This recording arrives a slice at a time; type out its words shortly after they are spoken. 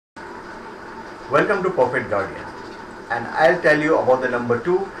Welcome to Perfect Guardian, and I'll tell you about the number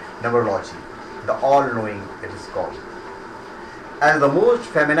 2, Numerology, the all-knowing it is called. As the most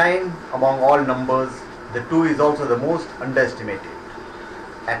feminine among all numbers, the 2 is also the most underestimated,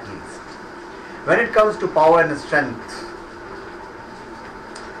 at least. When it comes to power and strength,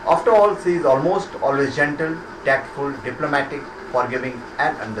 after all, she is almost always gentle, tactful, diplomatic, forgiving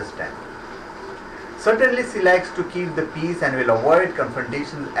and understanding. Certainly she likes to keep the peace and will avoid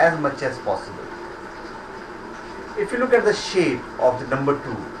confrontations as much as possible. If you look at the shape of the number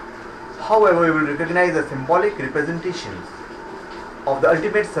 2, however, you will recognize the symbolic representations of the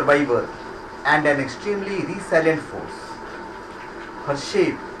ultimate survivor and an extremely resilient force. Her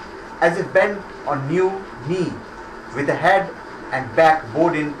shape, as if bent on new knee, with a head and back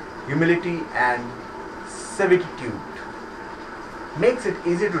bowed in humility and servitude, makes it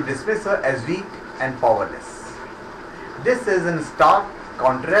easy to dismiss her as weak and powerless. This is in stark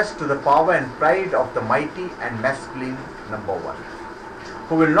contrast to the power and pride of the mighty and masculine number 1,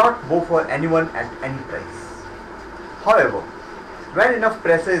 who will not bow for anyone at any price. However, when enough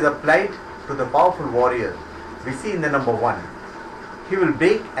pressure is applied to the powerful warrior we see in the number 1, he will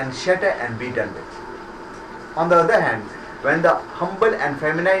break and shatter and be done with. On the other hand, when the humble and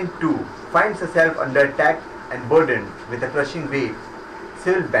feminine 2 finds herself under attack and burdened with a crushing weight,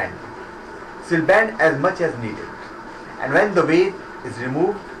 she will bend. She will bend as much as needed. And when the weight is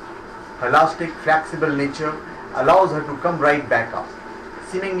removed, her elastic, flexible nature allows her to come right back up,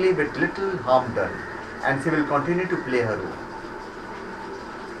 seemingly with little harm done, and she will continue to play her role.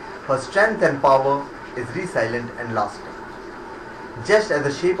 Her strength and power is resilient and lasting, just as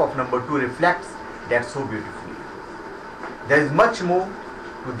the shape of number 2 reflects that so beautifully. There is much more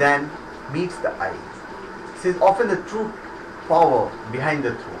to than meets the eye. She is often the true power behind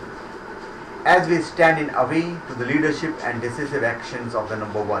the throne. As we stand in away to the leadership and decisive actions of the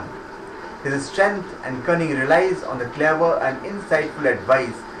number 1, his strength and cunning relies on the clever and insightful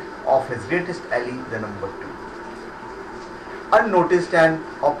advice of his greatest ally, the number 2. Unnoticed and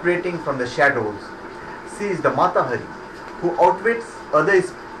operating from the shadows, she is the Mata Hari, who outwits other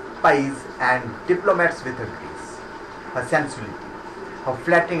spies and diplomats with her grace, her sensuality, her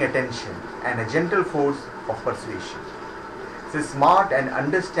flattering attention, and a gentle force of persuasion. She is smart and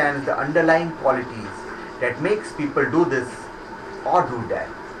understands the underlying qualities that makes people do this or do that.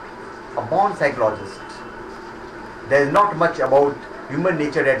 A born psychologist, there is not much about human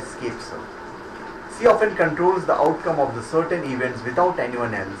nature that escapes her. She often controls the outcome of the certain events without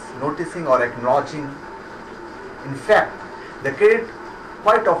anyone else noticing or acknowledging. In fact, the credit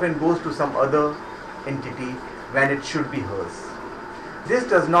quite often goes to some other entity when it should be hers. This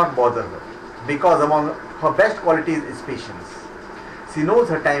does not bother her, because among her best qualities is patience. She knows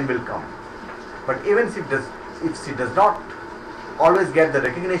her time will come, but even if she does not always get the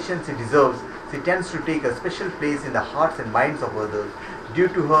recognition she deserves, she tends to take a special place in the hearts and minds of others due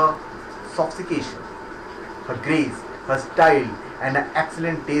to her sophistication, her grace, her style, and her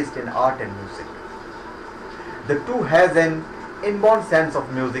excellent taste in art and music. The 2 has an inborn sense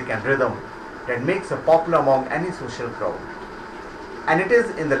of music and rhythm that makes her popular among any social crowd. And it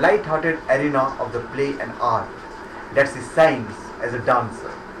is in the light-hearted arena of the play and art that she shines as a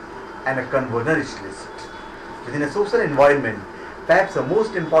dancer and a conversationalist. Within a social environment, perhaps the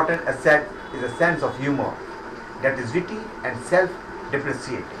most important asset is a sense of humor that is witty and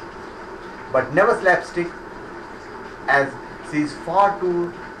self-depreciating, but never slapstick, as she is far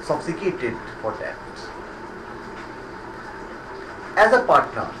too sophisticated for that. As a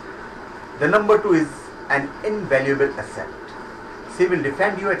partner, the number 2 is an invaluable asset. She will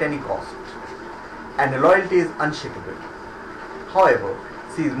defend you at any cost, and her loyalty is unshakable. However,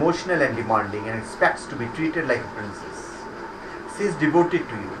 she is emotional and demanding and expects to be treated like a princess. She is devoted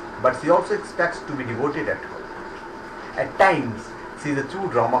to you, but she also expects to be devoted at her. At times, she is a true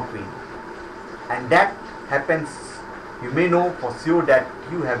drama queen, and that happens. You may know for sure that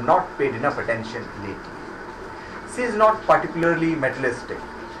you have not paid enough attention lately. She is not particularly materialistic,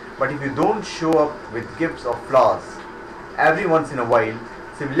 but if you don't show up with gifts or flowers every once in a while,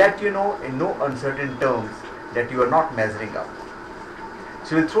 she will let you know in no uncertain terms that you are not measuring up.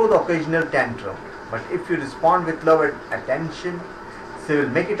 She will throw the occasional tantrum, but if you respond with love and attention, she will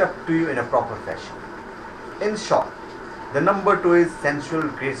make it up to you in a proper fashion. In short, the number 2 is sensual,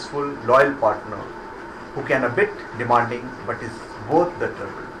 graceful, loyal partner who can a bit demanding but is worth the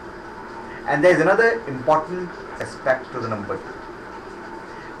trouble. And there is another important aspect to the number 2.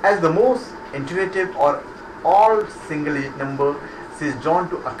 As the most intuitive or all single-digit number, she is drawn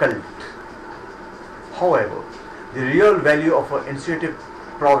to occult. However, the real value of her intuitive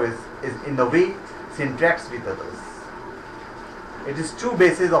prowess is in the way she interacts with others. It is true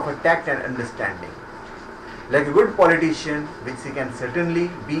basis of a tact and understanding. Like a good politician, which she can certainly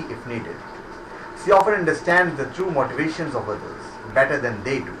be if needed, she often understands the true motivations of others better than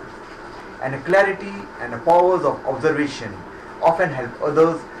they do. And a clarity and a powers of observation often help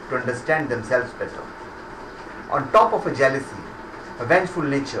others to understand themselves better. On top of a jealousy, a vengeful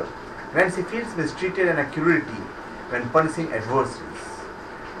nature, when she feels mistreated and a cruelty when punishing adversaries.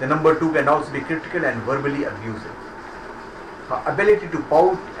 The number 2 can also be critical and verbally abusive. Her ability to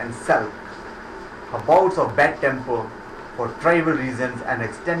pout and sulk, her bouts of bad temper for trivial reasons and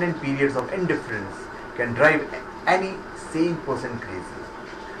extended periods of indifference can drive any sane person crazy.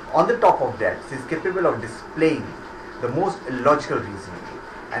 On the top of that, she is capable of displaying the most illogical reasoning,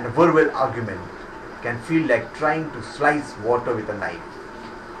 and a verbal argument can feel like trying to slice water with a knife.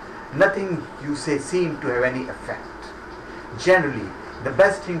 Nothing you say seems to have any effect. Generally, the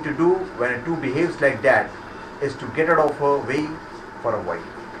best thing to do when a 2 behaves like that is to get out of her way for a while,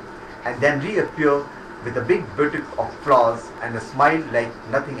 and then reappear with a big bouquet of flowers and a smile like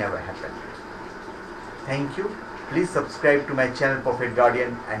nothing ever happened. Thank you. Please subscribe to my channel Perfect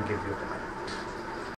Guardian and give your comment.